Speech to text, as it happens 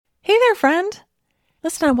Hey there, friend.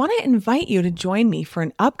 Listen, I want to invite you to join me for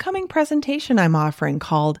an upcoming presentation I'm offering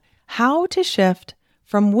called How to Shift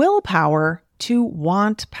from Willpower to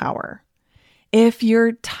Want Power. If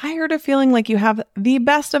you're tired of feeling like you have the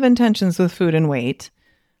best of intentions with food and weight,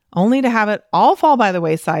 only to have it all fall by the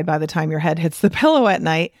wayside by the time your head hits the pillow at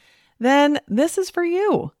night, then this is for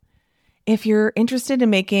you. If you're interested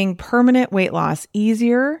in making permanent weight loss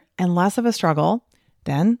easier and less of a struggle,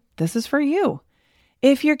 then this is for you.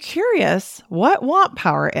 If you're curious what want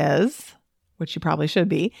power is, which you probably should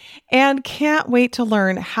be, and can't wait to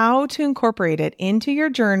learn how to incorporate it into your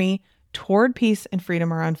journey toward peace and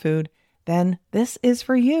freedom around food, then this is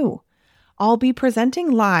for you. I'll be presenting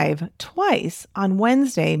live twice on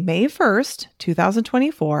Wednesday, May 1st,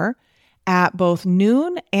 2024, at both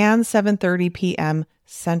noon and 7:30 p.m.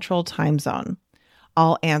 Central Time Zone.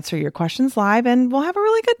 I'll answer your questions live and we'll have a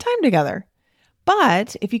really good time together.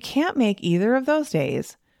 But if you can't make either of those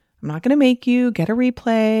days, I'm not going to make you get a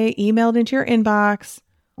replay emailed into your inbox,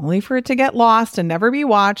 only for it to get lost and never be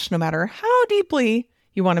watched, no matter how deeply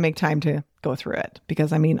you want to make time to go through it.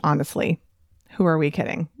 Because, honestly, who are we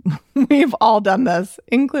kidding? We've all done this,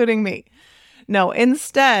 including me. No,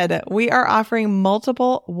 instead, we are offering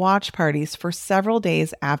multiple watch parties for several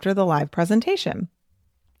days after the live presentation.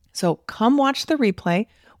 So come watch the replay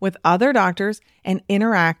with other doctors and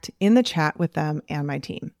interact in the chat with them and my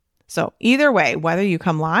team. So either way, whether you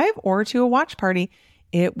come live or to a watch party,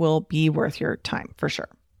 it will be worth your time for sure.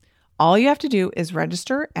 All you have to do is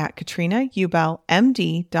register at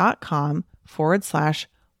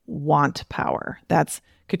katrinaubelmd.com/wantpower. That's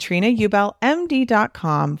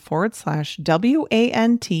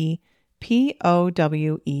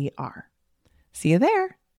katrinaubelmd.com/WANTPOWER. See you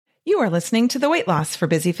there. You are listening to the Weight Loss for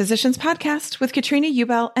Busy Physicians podcast with Katrina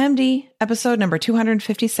Ubel, MD, episode number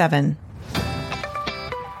 257.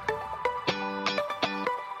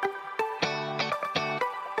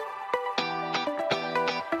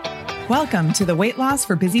 Welcome to the Weight Loss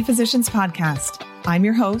for Busy Physicians podcast. I'm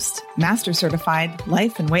your host, Master Certified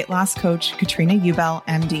Life and Weight Loss Coach, Katrina Ubel,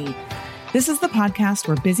 MD. This is the podcast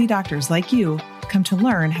where busy doctors like you come to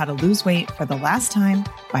learn how to lose weight for the last time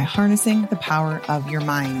by harnessing the power of your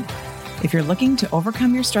mind. If you're looking to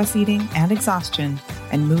overcome your stress eating and exhaustion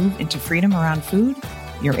and move into freedom around food,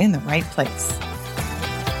 you're in the right place.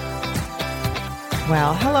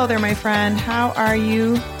 Well, hello there, my friend. How are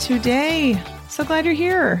you today? So glad you're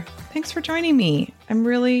here. Thanks for joining me. I'm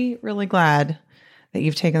really, really glad that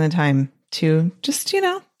you've taken the time to just,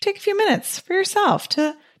 take a few minutes for yourself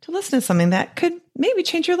to listen to something that could maybe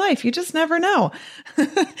change your life. You just never know.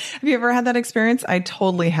 Have you ever had that experience? I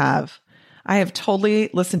totally have. I have totally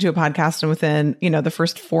listened to a podcast and within, the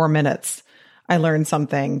first 4 minutes, I learned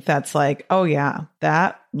something that's like, oh yeah,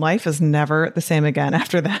 that life is never the same again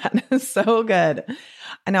after that. So good.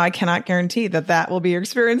 I know I cannot guarantee that that will be your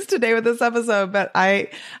experience today with this episode, but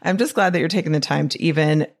I'm just glad that you're taking the time to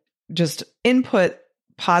even just input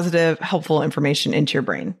positive, helpful information into your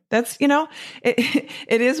brain. That's, it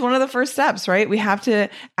is one of the first steps, right? We have to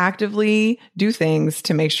actively do things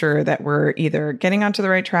to make sure that we're either getting onto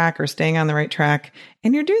the right track or staying on the right track.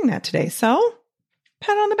 And you're doing that today. So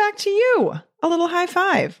pat on the back to you. A little high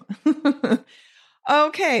five.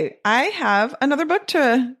 Okay. I have another book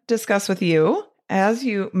to discuss with you. As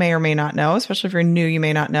you may or may not know, especially if you're new, you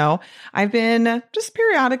may not know, I've been just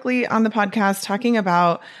periodically on the podcast talking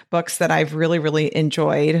about books that I've really, really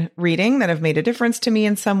enjoyed reading, that have made a difference to me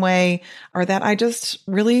in some way, or that I just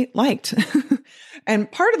really liked.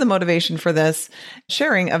 And part of the motivation for this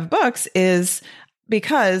sharing of books is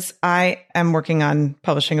because I am working on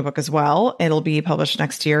publishing a book as well. It'll be published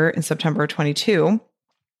next year in September 22.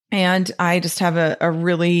 And I just have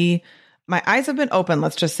my eyes have been open,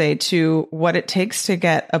 let's just say, to what it takes to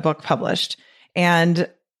get a book published and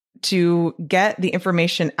to get the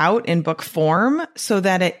information out in book form so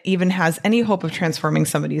that it even has any hope of transforming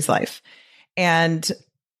somebody's life and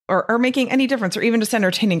or making any difference or even just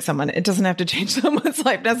entertaining someone. It doesn't have to change someone's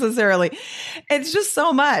life necessarily. It's just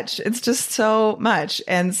so much. It's just so much.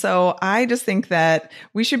 And so I just think that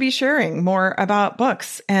we should be sharing more about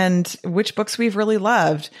books and which books we've really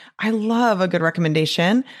loved. I love a good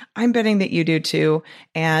recommendation. I'm betting that you do too.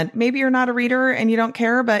 And maybe you're not a reader and you don't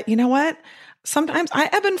care, but you know what? Sometimes I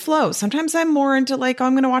ebb and flow. Sometimes I'm more into like, oh,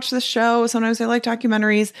 I'm going to watch this show. Sometimes I like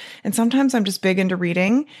documentaries. And sometimes I'm just big into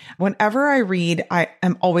reading. Whenever I read, I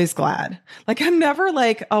am always glad. Like I'm never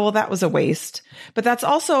like, oh, well, that was a waste. But that's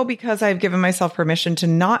also because I've given myself permission to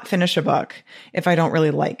not finish a book if I don't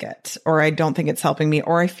really like it, or I don't think it's helping me,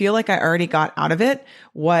 or I feel like I already got out of it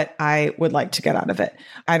what I would like to get out of it.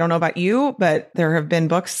 I don't know about you, but there have been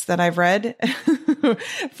books that I've read,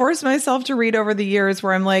 forced myself to read over the years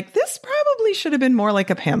where I'm like, this probably should have been more like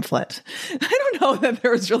a pamphlet. I don't know that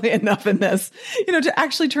there was really enough in this, to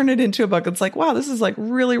actually turn it into a book. It's like, wow, this is like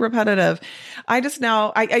really repetitive.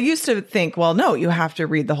 I used to think, well, no, you have to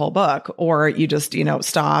read the whole book, or you just,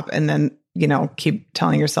 stop and then keep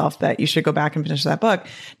telling yourself that you should go back and finish that book.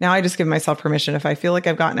 Now I just give myself permission. If I feel like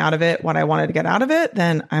I've gotten out of it what I wanted to get out of it,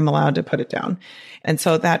 then I'm allowed to put it down. And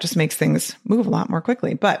so that just makes things move a lot more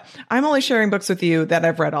quickly. But I'm only sharing books with you that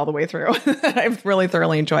I've read all the way through that I've really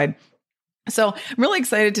thoroughly enjoyed. So I'm really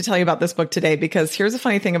excited to tell you about this book today, because here's a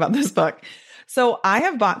funny thing about this book. So I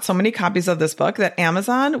have bought so many copies of this book that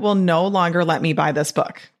Amazon will no longer let me buy this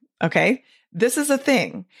book. Okay. This is a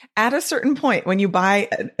thing. At a certain point, when you buy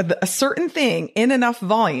a certain thing in enough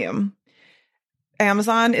volume,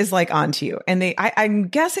 Amazon is like onto you. And I'm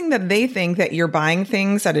guessing that they think that you're buying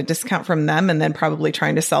things at a discount from them and then probably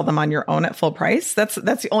trying to sell them on your own at full price. That's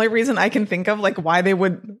the only reason I can think of, like, why they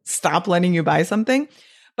would stop letting you buy something.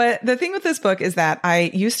 But the thing with this book is that I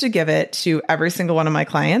used to give it to every single one of my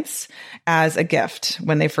clients as a gift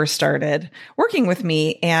when they first started working with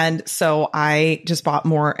me. And so I just bought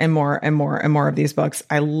more and more and more and more of these books.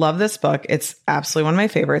 I love this book. It's absolutely one of my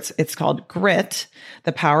favorites. It's called Grit,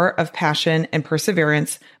 The Power of Passion and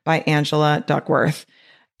Perseverance by Angela Duckworth.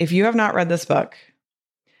 If you have not read this book,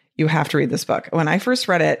 you have to read this book. When I first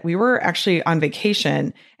read it, we were actually on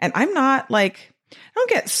vacation, and I'm not like, I don't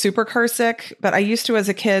get super car sick, but I used to as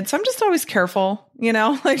a kid. So I'm just always careful,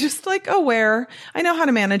 like just like aware. I know how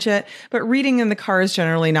to manage it, but reading in the car is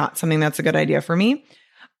generally not something that's a good idea for me.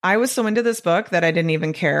 I was so into this book that I didn't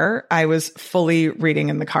even care. I was fully reading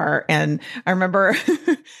in the car. And I remember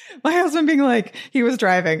my husband being like, he was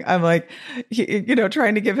driving. I'm like,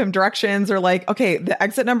 trying to give him directions, or like, okay, the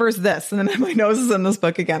exit number is this. And then my nose is in this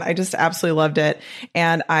book again. I just absolutely loved it.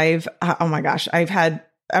 And oh my gosh, I've had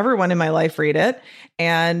everyone in my life read it.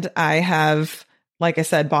 And I have, like I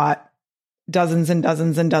said, bought dozens and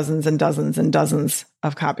dozens and dozens and dozens and dozens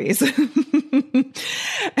of copies.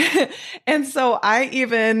 And so let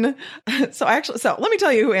me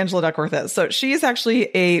tell you who Angela Duckworth is. So she is actually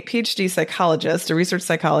a PhD psychologist, a research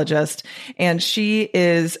psychologist, and she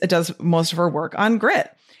does most of her work on grit.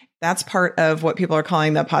 That's part of what people are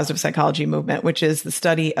calling the positive psychology movement, which is the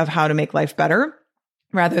study of how to make life better,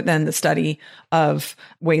 rather than the study of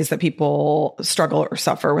ways that people struggle or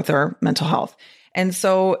suffer with their mental health. And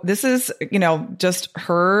so this is, just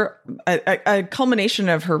a culmination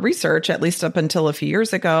of her research, at least up until a few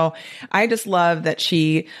years ago. I just love that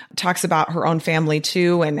she talks about her own family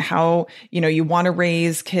too, and how, you want to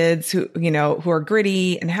raise kids who are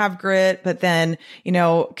gritty and have grit, but then,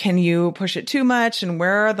 can you push it too much, and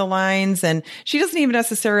where are the lines? And she doesn't even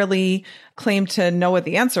necessarily claim to know what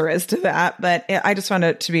the answer is to that, but I just found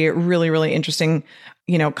it to be a really, really interesting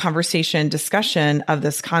conversation, discussion of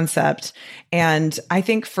this concept. And I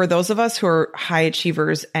think for those of us who are high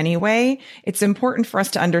achievers anyway, it's important for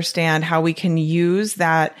us to understand how we can use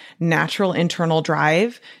that natural internal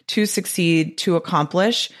drive to succeed, to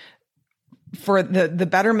accomplish, for the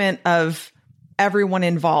betterment of everyone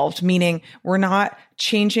involved, meaning we're not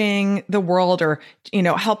changing the world or,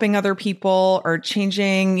 helping other people or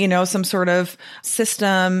changing, some sort of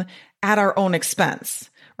system at our own expense.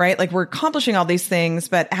 Right? Like we're accomplishing all these things,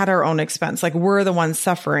 but at our own expense. Like we're the ones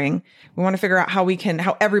suffering. We want to figure out how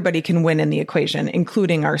everybody can win in the equation,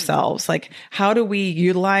 including ourselves. Like, how do we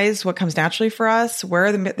utilize what comes naturally for us?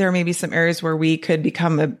 There may be some areas where we could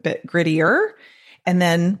become a bit grittier. And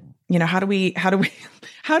then, how do we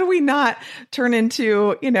not turn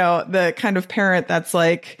into, the kind of parent that's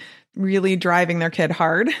like really driving their kid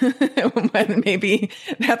hard when maybe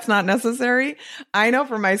that's not necessary. I know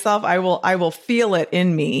for myself, I will feel it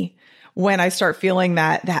in me when I start feeling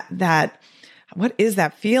that, what is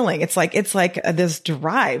that feeling? It's like this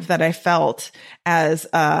drive that I felt as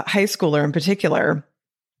a high schooler in particular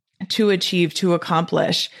to achieve, to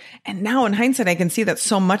accomplish. And now in hindsight, I can see that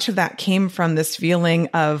so much of that came from this feeling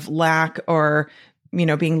of lack or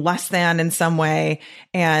being less than in some way.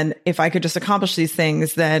 And if I could just accomplish these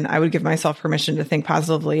things, then I would give myself permission to think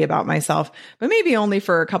positively about myself, but maybe only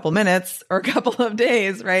for a couple minutes or a couple of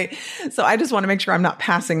days, right? So I just want to make sure I'm not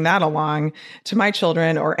passing that along to my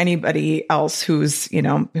children or anybody else who's,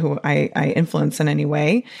 who I influence in any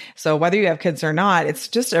way. So whether you have kids or not, it's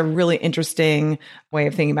just a really interesting way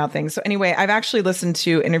of thinking about things. So anyway, I've actually listened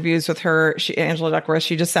to interviews with her, Angela Duckworth.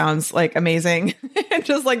 She just sounds like amazing and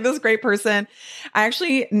just like this great person. I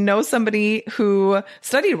actually know somebody who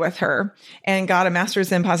studied with her and got a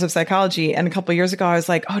master's in positive psychology. And a couple of years ago, I was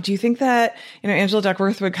like, oh, do you think that, Angela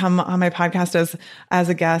Duckworth would come on my podcast as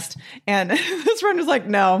a guest? And this friend was like,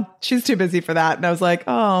 no, she's too busy for that. And I was like,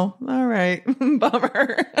 oh, all right,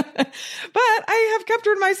 bummer. But I have kept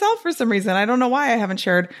her to myself for some reason. I don't know why I haven't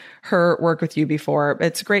shared her work with you before.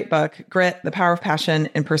 It's a great book, Grit, The Power of Passion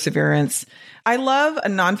and Perseverance. I love a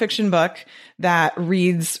nonfiction book that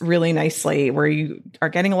reads really nicely, where you are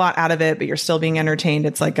getting a lot out of it, but you're still being entertained.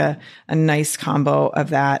 It's like a nice combo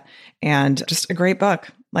of that, and just a great book,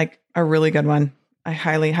 like a really good one. I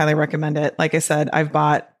highly, highly recommend it. Like I said, I've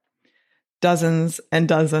bought dozens and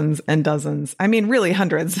dozens and dozens. I mean, really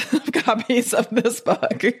hundreds of copies of this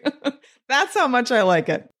book. That's how much I like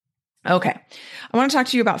it. Okay. I want to talk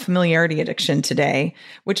to you about familiarity addiction today,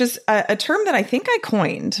 which is a term that I think I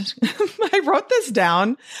coined. I wrote this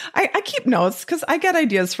down. I keep notes because I get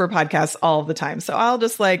ideas for podcasts all the time. So I'll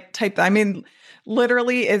just type that. I mean,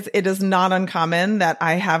 literally it is not uncommon that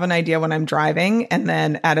I have an idea when I'm driving, and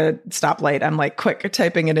then at a stoplight, I'm quick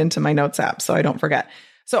typing it into my notes app so I don't forget.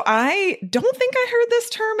 So I don't think I heard this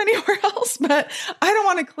term anywhere else, but I don't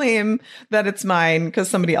want to claim that it's mine because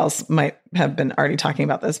somebody else might have been already talking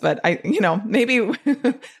about this. But maybe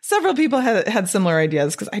several people had similar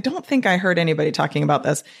ideas because I don't think I heard anybody talking about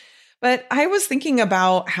this. But I was thinking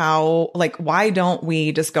about how, why don't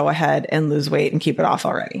we just go ahead and lose weight and keep it off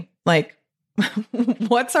already?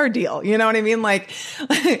 What's our deal? You know what I mean? What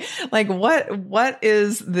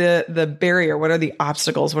is the barrier? What are the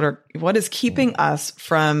obstacles? What is keeping us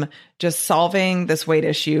from just solving this weight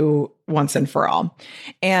issue once and for all?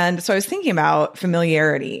 And so I was thinking about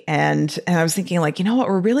familiarity, and I was thinking what?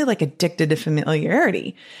 We're really addicted to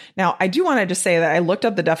familiarity. Now, I do want to just say that I looked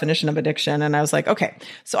up the definition of addiction, and I was like, okay,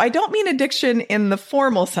 so I don't mean addiction in the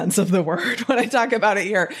formal sense of the word when I talk about it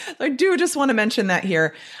here. I do just want to mention that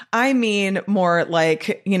here. I mean more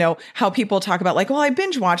how people talk about well, I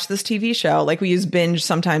binge watched this TV show. We use binge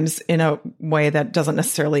sometimes in a way that doesn't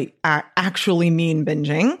necessarily actually mean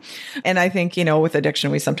binging. And I think, with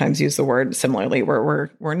addiction, we sometimes use the word similarly, where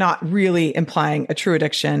we're not really implying a true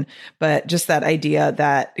addiction, but just that idea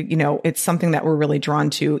that, it's something that we're really drawn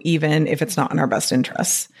to, even if it's not in our best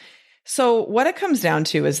interests. So what it comes down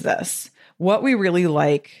to is this: what we really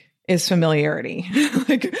like is familiarity.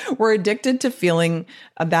 We're addicted to feeling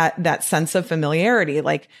that sense of familiarity,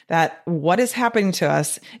 that what is happening to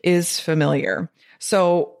us is familiar.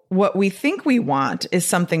 So what we think we want is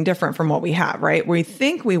something different from what we have, right? We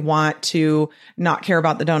think we want to not care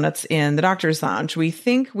about the donuts in the doctor's lounge. We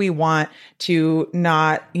think we want to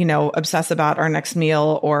not, obsess about our next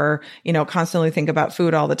meal or, constantly think about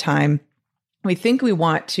food all the time. We think we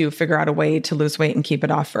want to figure out a way to lose weight and keep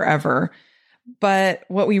it off forever. But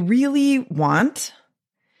what we really want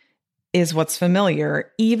is what's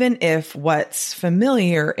familiar, even if what's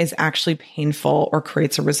familiar is actually painful or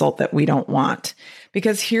creates a result that we don't want.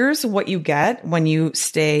 Because here's what you get when you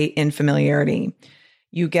stay in familiarity.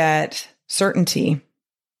 You get certainty.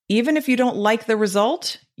 Even if you don't like the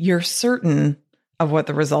result, you're certain of what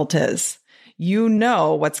the result is. You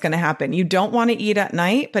know what's going to happen. You don't want to eat at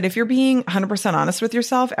night, but if you're being 100% honest with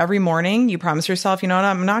yourself, every morning you promise yourself,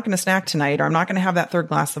 I'm not going to snack tonight, or I'm not going to have that third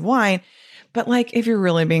glass of wine. But if you're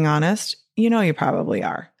really being honest, you probably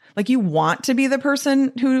are. You want to be the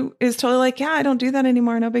person who is totally yeah, I don't do that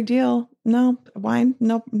anymore. No big deal. No wine.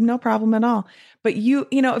 No problem at all. But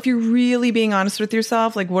if you're really being honest with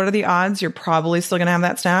yourself, what are the odds you're probably still going to have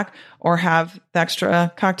that snack or have the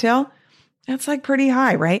extra cocktail? That's pretty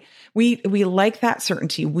high, right? We like that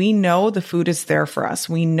certainty. We know the food is there for us.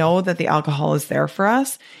 We know that the alcohol is there for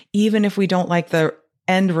us, even if we don't like the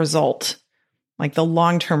end result, the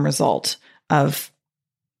long-term result of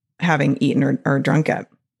having eaten or drunk it.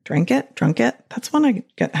 Drink it. That's one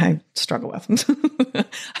I struggle with.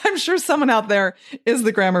 I'm sure someone out there is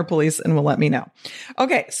the grammar police and will let me know.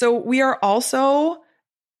 Okay. So we are also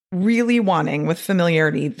really wanting, with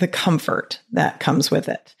familiarity, the comfort that comes with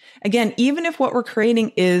it. Again, even if what we're creating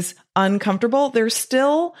is uncomfortable, there's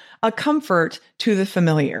still a comfort to the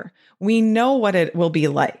familiar. We know what it will be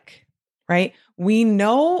like, right? We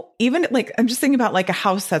know, even like, I'm just thinking about like a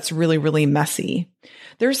house that's really, really messy.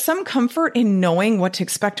 There's some comfort in knowing what to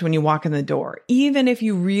expect when you walk in the door, even if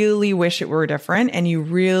you really wish it were different and you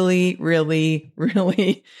really, really,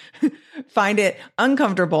 really find it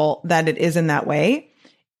uncomfortable that it is in that way.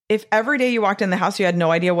 If every day you walked in the house, you had no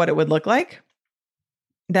idea what it would look like,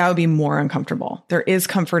 that would be more uncomfortable. There is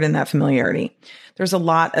comfort in that familiarity. There's a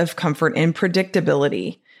lot of comfort in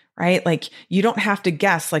predictability, right? Like you don't have to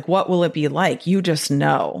guess, like, what will it be like? You just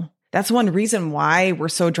know. That's one reason why we're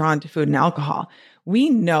so drawn to food and alcohol. We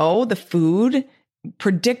know the food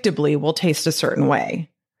predictably will taste a certain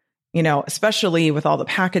way, especially with all the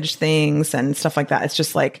packaged things and stuff like that. It's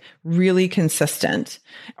just like really consistent.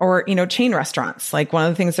 Or, chain restaurants, like one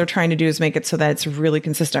of the things they're trying to do is make it so that it's really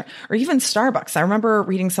consistent. Or even Starbucks. I remember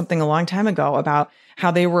reading something a long time ago about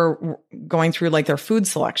how they were going through like their food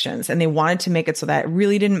selections and they wanted to make it so that it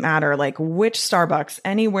really didn't matter like which Starbucks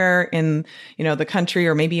anywhere in, the country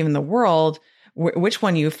or maybe even the world, which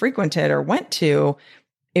one you frequented or went to,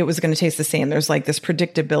 it was going to taste the same. There's like this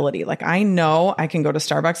predictability. Like I know I can go to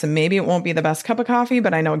Starbucks and maybe it won't be the best cup of coffee,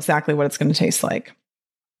 but I know exactly what it's going to taste like.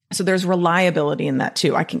 So there's reliability in that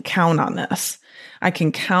too. I can count on this. I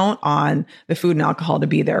can count on the food and alcohol to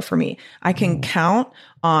be there for me. I can count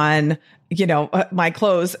on, my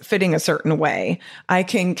clothes fitting a certain way. I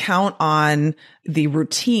can count on the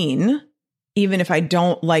routine, even if I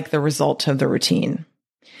don't like the result of the routine.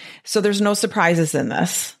 So there's no surprises in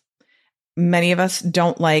this. Many of us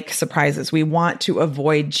don't like surprises. We want to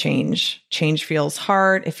avoid change. Change feels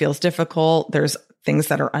hard. It feels difficult. There's things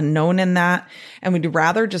that are unknown in that. And we'd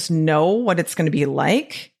rather just know what it's going to be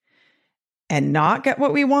like and not get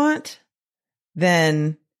what we want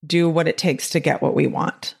than do what it takes to get what we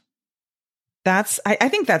want. I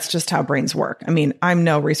think that's just how brains work. I mean, I'm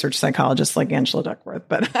no research psychologist like Angela Duckworth,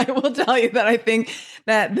 but I will tell you that I think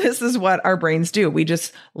that this is what our brains do. We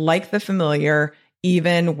just like the familiar,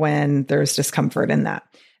 even when there's discomfort in that.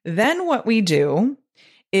 Then what we do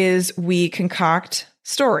is we concoct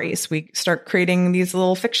stories. We start creating these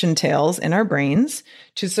little fiction tales in our brains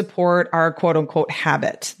to support our quote unquote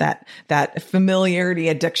habit, that familiarity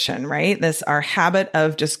addiction, right? Our habit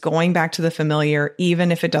of just going back to the familiar,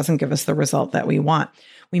 even if it doesn't give us the result that we want.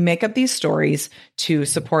 We make up these stories to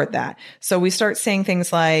support that. So we start saying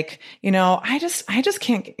things like, I just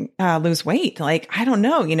can't lose weight. Like, I don't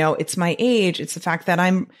know, it's my age. It's the fact that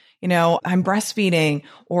I'm breastfeeding,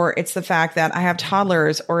 or it's the fact that I have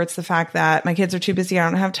toddlers, or it's the fact that my kids are too busy. I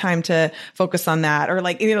don't have time to focus on that. Or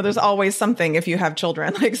like, there's always something if you have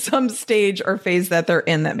children, like some stage or phase that they're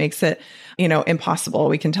in that makes it, impossible.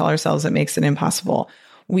 We can tell ourselves it makes it impossible.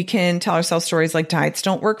 We can tell ourselves stories like diets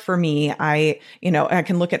don't work for me. I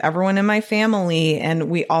can look at everyone in my family and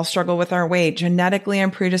we all struggle with our weight. Genetically,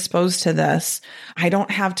 I'm predisposed to this. I don't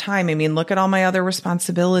have time. I mean, look at all my other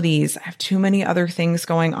responsibilities. I have too many other things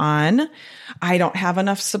going on. I don't have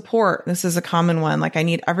enough support. This is a common one. Like I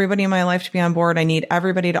need everybody in my life to be on board. I need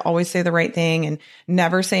everybody to always say the right thing and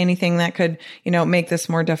never say anything that could, make this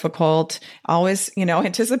more difficult. Always,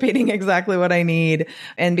 anticipating exactly what I need.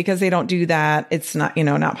 And because they don't do that, it's not,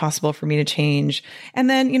 not possible for me to change. And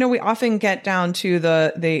then, we often get down to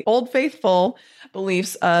the old faithful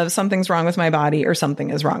beliefs of something's wrong with my body or something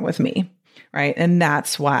is wrong with me. Right. And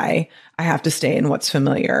that's why I have to stay in what's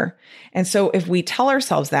familiar. And so if we tell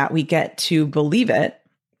ourselves that, we get to believe it,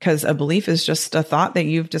 because a belief is just a thought that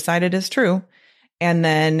you've decided is true. And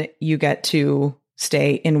then you get to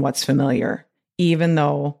stay in what's familiar, even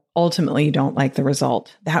though ultimately you don't like the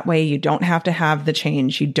result. That way you don't have to have the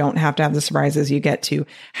change. You don't have to have the surprises. You get to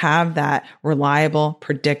have that reliable,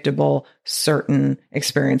 predictable, certain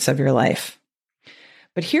experience of your life.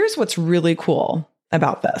 But here's what's really cool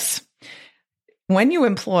about this. When you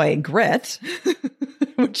employ grit,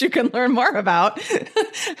 which you can learn more about,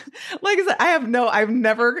 like I said, I have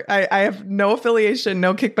no affiliation,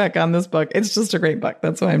 no kickback on this book. It's just a great book.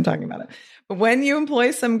 That's why I'm talking about it. But when you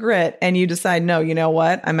employ some grit and you decide, no, you know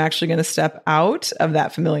what? I'm actually going to step out of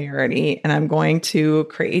that familiarity and I'm going to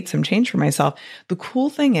create some change for myself. The cool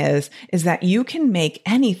thing is that you can make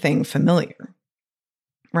anything familiar,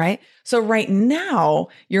 right? So right now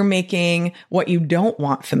you're making what you don't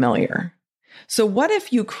want familiar. So what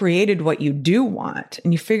if you created what you do want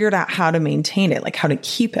and you figured out how to maintain it, like how to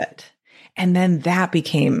keep it? And then that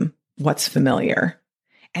became what's familiar.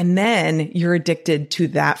 And then you're addicted to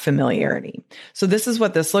that familiarity. So this is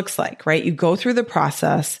what this looks like, right? You go through the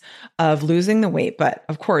process of losing the weight, but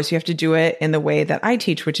of course you have to do it in the way that I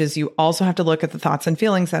teach, which is you also have to look at the thoughts and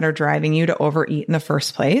feelings that are driving you to overeat in the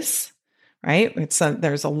first place. Right?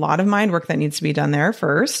 There's a lot of mind work that needs to be done there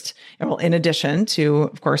first. Well, in addition to,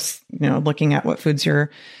 of course, looking at what foods you're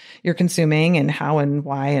you're consuming and how and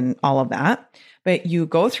why and all of that. But you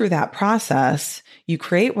go through that process, you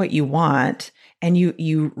create what you want, and you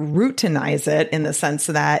routinize it in the sense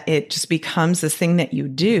that it just becomes this thing that you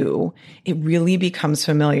do. It really becomes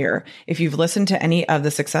familiar. If you've listened to any of the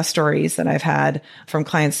success stories that I've had from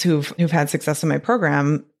clients who've had success in my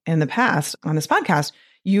program in the past on this podcast,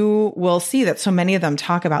 you will see that so many of them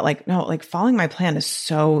talk about like, no, like following my plan is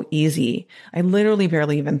so easy. I literally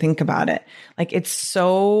barely even think about it. Like it's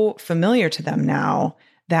so familiar to them now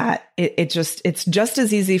that it's just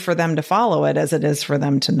as easy for them to follow it as it is for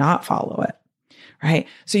them to not follow it. Right.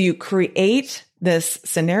 So you create this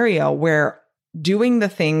scenario where doing the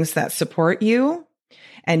things that support you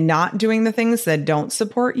and not doing the things that don't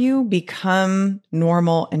support you become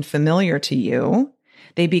normal and familiar to you.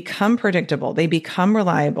 They become predictable. They become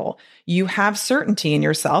reliable. You have certainty in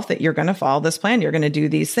yourself that you're going to follow this plan. You're going to do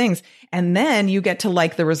these things. And then you get to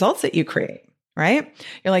like the results that you create. Right?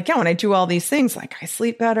 You're like, yeah, when I do all these things, like I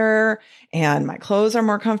sleep better and my clothes are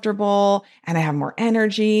more comfortable and I have more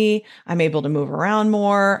energy. I'm able to move around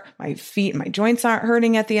more. My feet and my joints aren't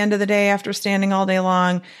hurting at the end of the day after standing all day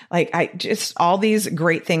long. Like all these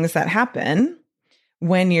great things that happen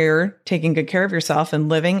when you're taking good care of yourself and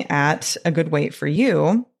living at a good weight for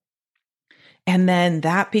you. And then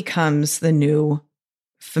that becomes the new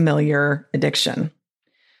familiar addiction.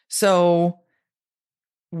 So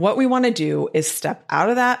what we want to do is step out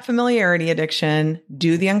of that familiarity addiction,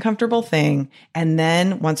 do the uncomfortable thing. And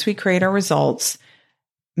then once we create our results,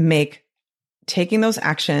 taking those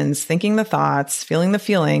actions, thinking the thoughts, feeling the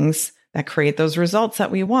feelings that create those results that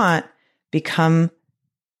we want become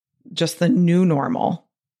just the new normal.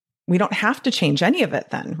 We don't have to change any of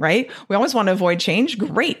it then, right? We always want to avoid change.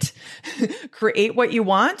 Great. Create what you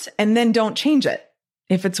want and then don't change it.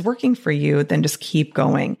 If it's working for you, then just keep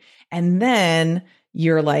going. And then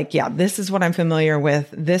you're like, yeah, this is what I'm familiar with.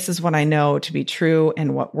 This is what I know to be true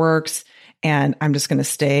and what works. And I'm just going to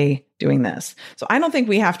stay doing this. So I don't think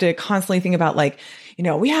we have to constantly think about like,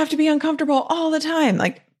 we have to be uncomfortable all the time.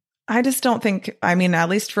 Like, I just don't think, at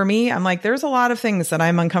least for me, I'm like, there's a lot of things that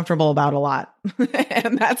I'm uncomfortable about a lot.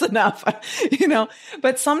 And that's enough,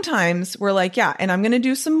 but sometimes we're like, yeah, and I'm going to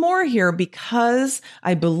do some more here because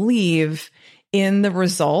I believe in the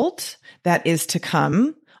result that is to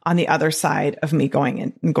come on the other side of me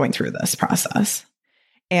going through this process.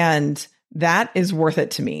 And that is worth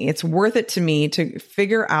it to me. It's worth it to me to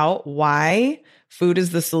figure out why food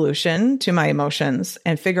is the solution to my emotions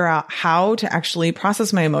and figure out how to actually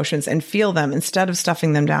process my emotions and feel them instead of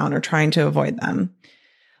stuffing them down or trying to avoid them.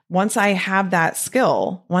 Once I have that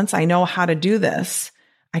skill, once I know how to do this,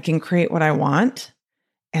 I can create what I want.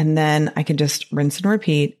 And then I can just rinse and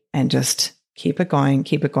repeat and just keep it going,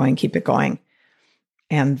 keep it going, keep it going.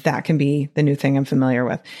 And that can be the new thing I'm familiar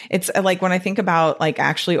with. It's like when I think about like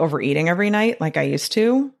actually overeating every night, like I used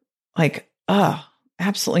to, like,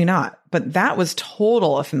 absolutely not. But that was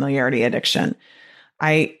total a familiarity addiction.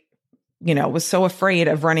 I, was so afraid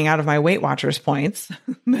of running out of my Weight Watchers points,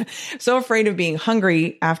 so afraid of being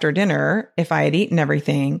hungry after dinner if I had eaten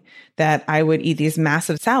everything that I would eat these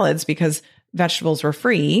massive salads because vegetables were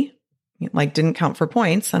free, like didn't count for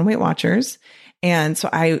points on Weight Watchers. And so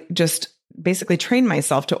I just basically trained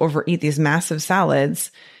myself to overeat these massive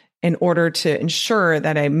salads in order to ensure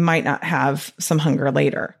that I might not have some hunger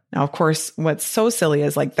later. Now, of course, what's so silly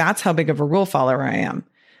is like, that's how big of a rule follower I am.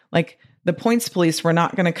 Like the points police were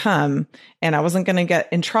not going to come and I wasn't going to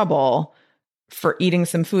get in trouble for eating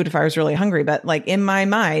some food if I was really hungry. But like in my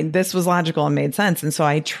mind, this was logical and made sense. And so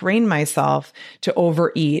I trained myself to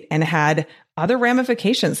overeat and had other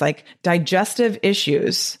ramifications like digestive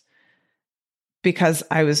issues because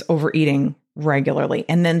I was overeating regularly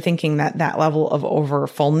and then thinking that that level of over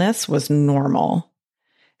fullness was normal.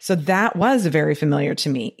 So that was very familiar to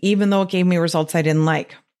me, even though it gave me results I didn't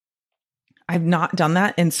like. I've not done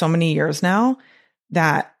that in so many years now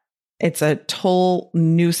that it's a total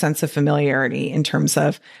new sense of familiarity in terms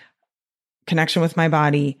of connection with my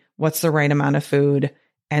body, what's the right amount of food,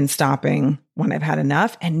 and stopping when I've had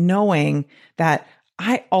enough, and knowing that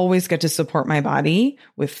I always get to support my body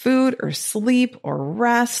with food or sleep or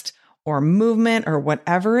rest or movement or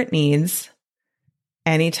whatever it needs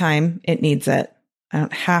anytime it needs it. I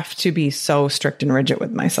don't have to be so strict and rigid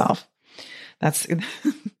with myself.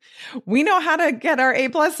 We know how to get our A+,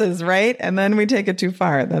 right? And then we take it too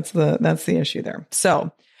far. That's the issue there.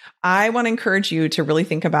 So I want to encourage you to really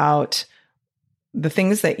think about the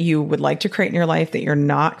things that you would like to create in your life that you're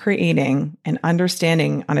not creating and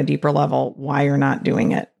understanding on a deeper level why you're not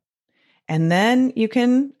doing it. And then you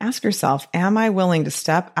can ask yourself, am I willing to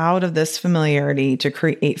step out of this familiarity to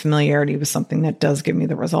create familiarity with something that does give me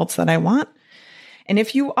the results that I want? And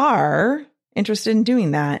if you are interested in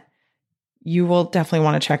doing that, you will definitely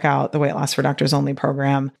want to check out the Weight Loss for Doctors Only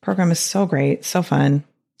program. The program is so great, so fun.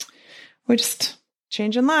 We're just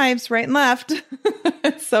changing lives right and left.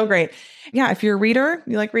 It's so great. Yeah, if you're a reader,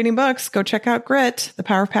 you like reading books, go check out Grit, The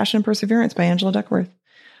Power of Passion and Perseverance by Angela Duckworth.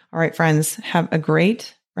 All right, friends, have a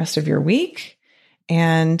great rest of your week.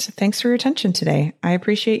 And thanks for your attention today. I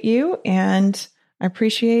appreciate you, and I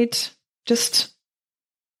appreciate just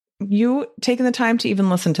you taking the time to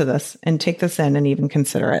even listen to this and take this in and even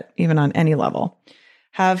consider it, even on any level.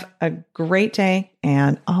 Have a great day,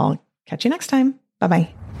 and I'll catch you next time.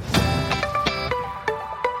 Bye-bye.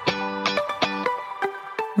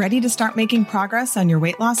 Ready to start making progress on your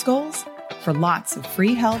weight loss goals? For lots of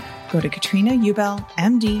free help, go to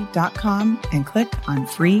KatrinaUbelMD.com and click on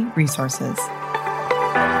free resources.